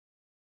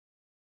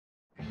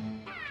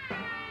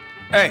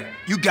Hey,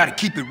 you gotta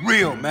keep it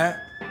real, man.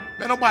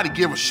 Man, nobody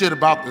give a shit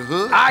about the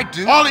hood. I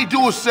do. All they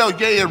do is sell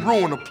yay and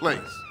ruin the place.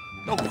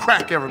 No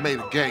crack ever made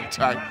a gang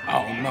type.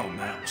 I don't know,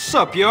 man. What's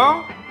up,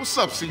 y'all? What's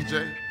up,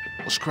 CJ?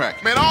 What's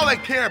crack? Man, all they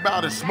care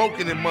about is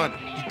smoking and money.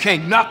 You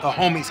can't knock a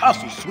homie's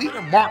hustle, sweet.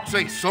 Them marks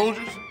ain't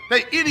soldiers.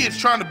 They idiots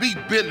trying to be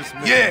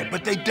businessmen. Yeah,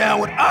 but they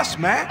down with us,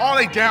 man. All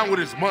they down with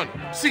is money.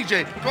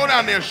 CJ, go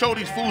down there and show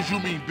these fools you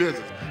mean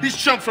business. These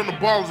chumps from the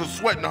ballers are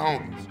sweating the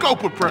homies. Go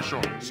put pressure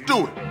on them. Let's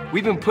do it.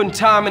 We've been putting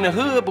time in the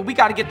hood, but we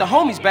gotta get the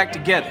homies back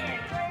together.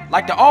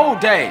 Like the old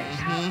days.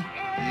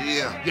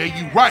 Yeah,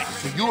 you right.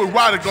 So you and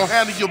Ryder gonna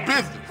handle your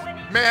business.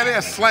 Man,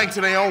 they're slang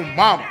to their own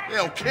mama. They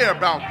don't care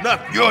about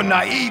nothing. You're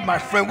naive, my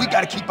friend. We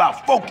gotta keep our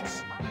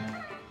focus.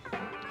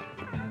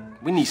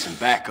 We need some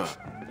backup.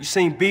 You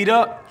seen Beat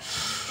Up?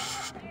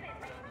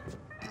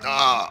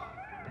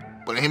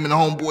 But him and the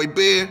homeboy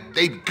Bear,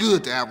 they be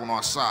good to have on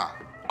our side.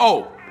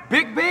 Oh,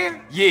 Big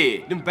Bear?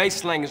 Yeah, them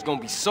bass slangers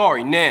gonna be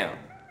sorry now.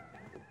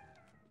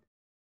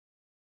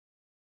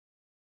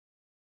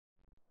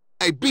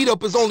 Hey, Beat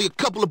Up is only a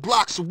couple of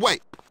blocks away.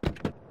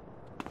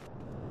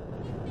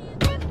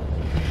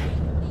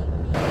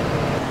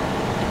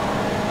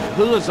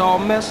 The hood's all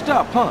messed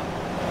up, huh?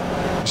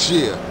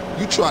 Yeah,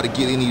 you try to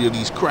get any of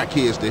these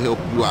crackheads to help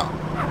you out.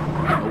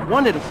 No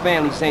wonder the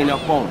families ain't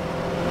up on it.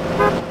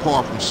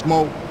 Apart from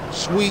Smoke,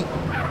 Sweet,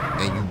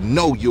 and you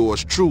know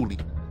yours truly.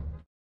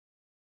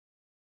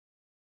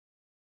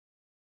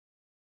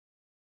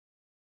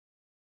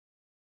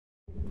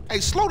 Hey,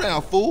 slow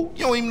down, fool.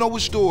 You don't even know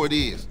which store it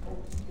is.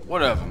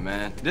 Whatever,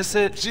 man. This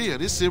it? Yeah,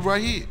 this it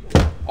right here.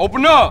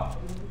 Open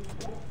up!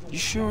 You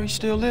sure he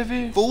still live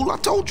here? Fool, I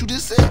told you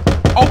this it.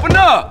 Open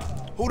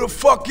up! Who the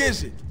fuck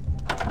is it?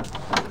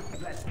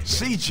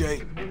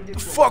 CJ, the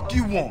fuck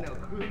you want?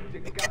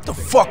 Get the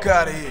fuck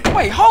out of here.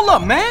 Wait, hold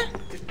up, man.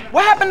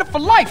 What happened to For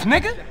Life,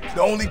 nigga?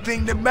 The only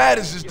thing that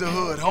matters is the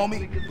hood,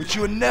 homie. But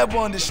you'll never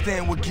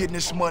understand what getting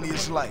this money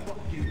is like.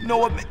 You know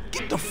what, man?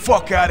 Get the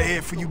fuck out of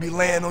here before you be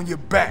laying on your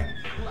back.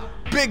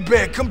 Big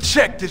Bear, come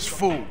check this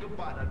fool.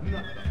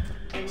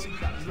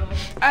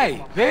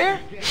 Hey, Bear?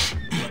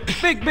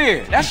 Big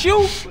Bear, that's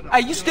you?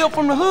 Hey, you still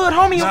from the hood,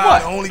 homie, or Nah,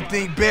 what? the only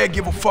thing Bear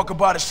give a fuck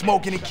about is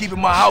smoking and keeping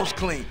my house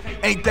clean.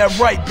 Ain't that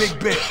right, Big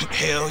Bear?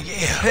 Hell yeah.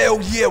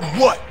 Hell yeah,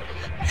 what?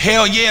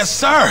 Hell yeah,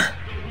 sir.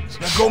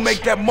 Now go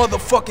make that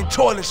motherfucking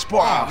toilet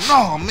spark.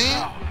 No,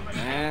 man.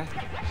 Man.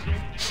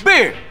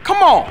 Bear,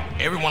 come on.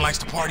 Everyone likes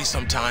to party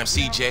sometimes,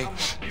 CJ.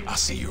 I'll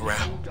see you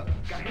around.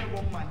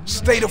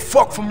 Stay the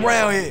fuck from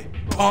round here,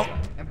 punk.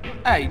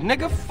 Hey,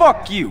 nigga,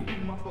 fuck you.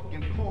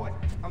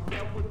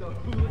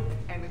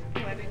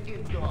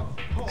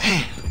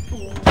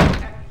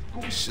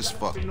 It's just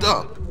fucked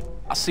up.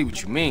 I see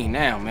what you mean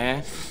now, man.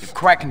 If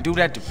Crack can do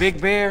that to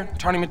Big Bear,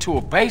 turn him into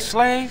a base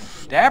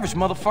slave, the average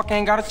motherfucker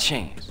ain't got a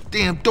chance.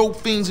 Damn dope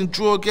fiends and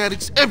drug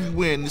addicts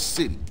everywhere in this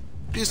city.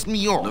 Piss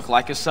me off. Look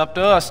like it's up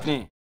to us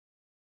then.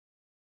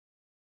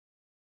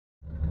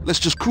 Let's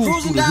just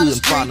cruise through the hood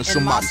and find us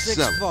somebody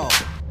selling.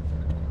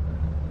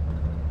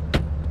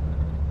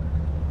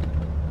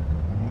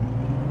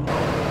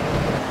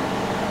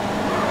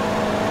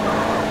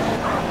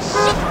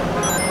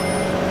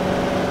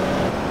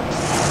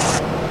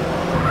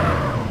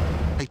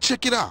 Hey,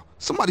 check it out.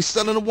 Somebody's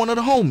selling to one of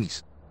the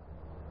homies.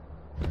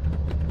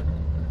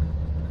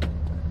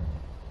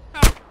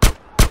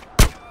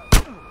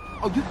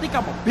 Oh, you think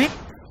I'm a bitch?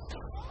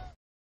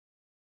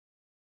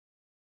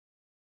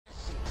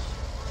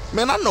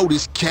 Man, I know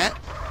this cat.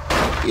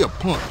 He a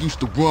punk used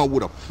to run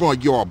with a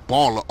front yard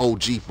baller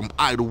OG from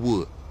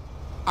Idlewood.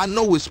 I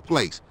know his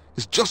place.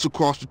 It's just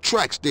across the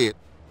tracks there.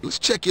 Let's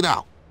check it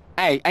out.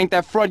 Hey, ain't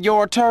that front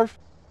yard turf?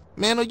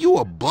 Man, are you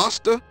a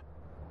buster?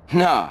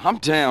 Nah, I'm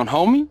down,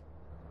 homie.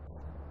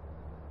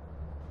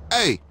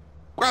 Hey,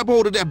 grab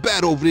hold of that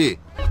bat over there.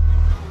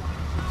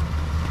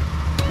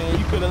 Man,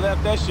 you could have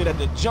left that shit at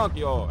the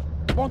junkyard.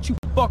 Won't you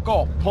fuck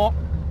off, punk?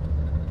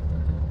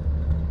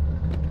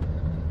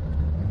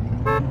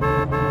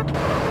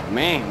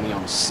 Man, we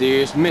on a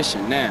serious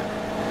mission now.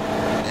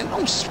 Man,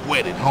 don't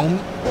sweat it, homie.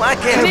 Why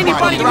can't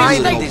anybody thrive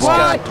really like this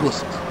why? guy?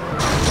 Pussies.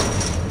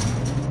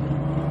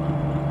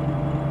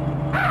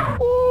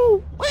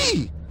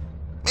 Ooh-wee.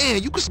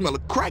 Man, you can smell a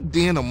crack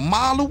den a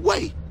mile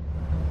away.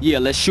 Yeah,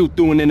 let's shoot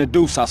through and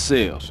introduce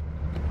ourselves.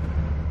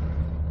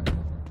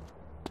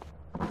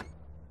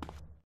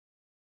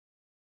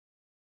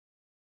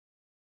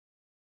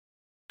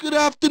 Good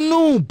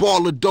afternoon,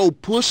 baller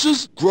dope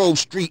pushers. Grove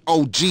Street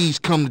OGs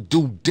come to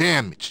do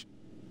damage.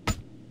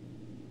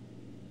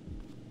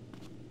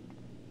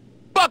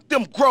 Fuck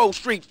them Grove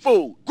Street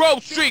fools.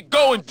 Grove Street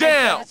going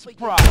down.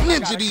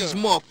 Ninja these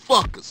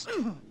motherfuckers.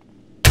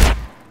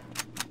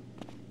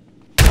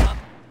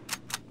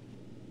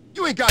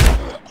 You ain't got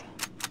it.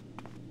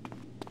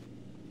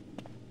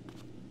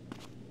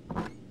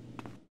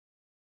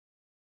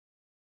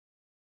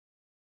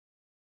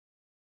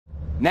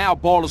 Now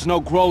ballers know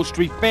Grove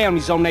Street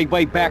families on their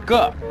way back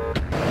up.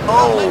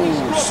 Oh,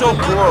 so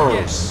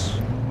close.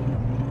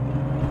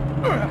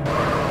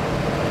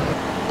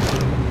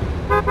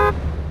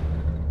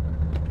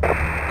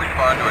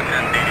 Respond to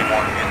attention.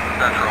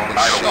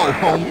 sure,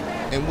 homie.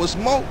 And what's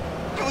more,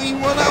 you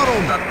ain't run out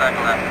on me.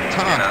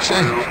 Time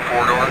changed.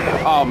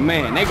 Oh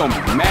man, they gonna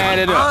be mad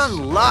at us.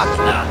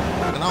 Unlucky.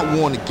 And I'll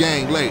warn the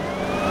gang later.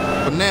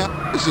 For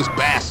now, it's just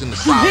bask in the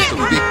silence of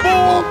victory,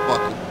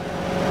 motherfucker.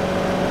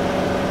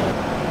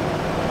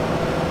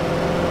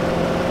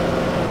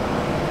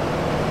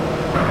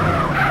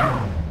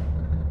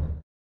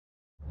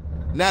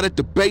 Now that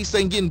the bass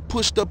ain't getting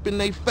pushed up in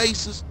their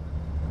faces,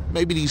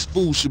 maybe these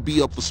fools should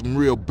be up for some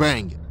real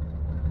banging.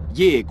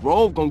 Yeah,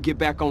 Grove gonna get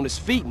back on his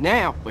feet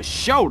now, for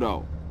sure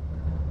though.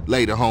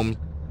 Later, homie.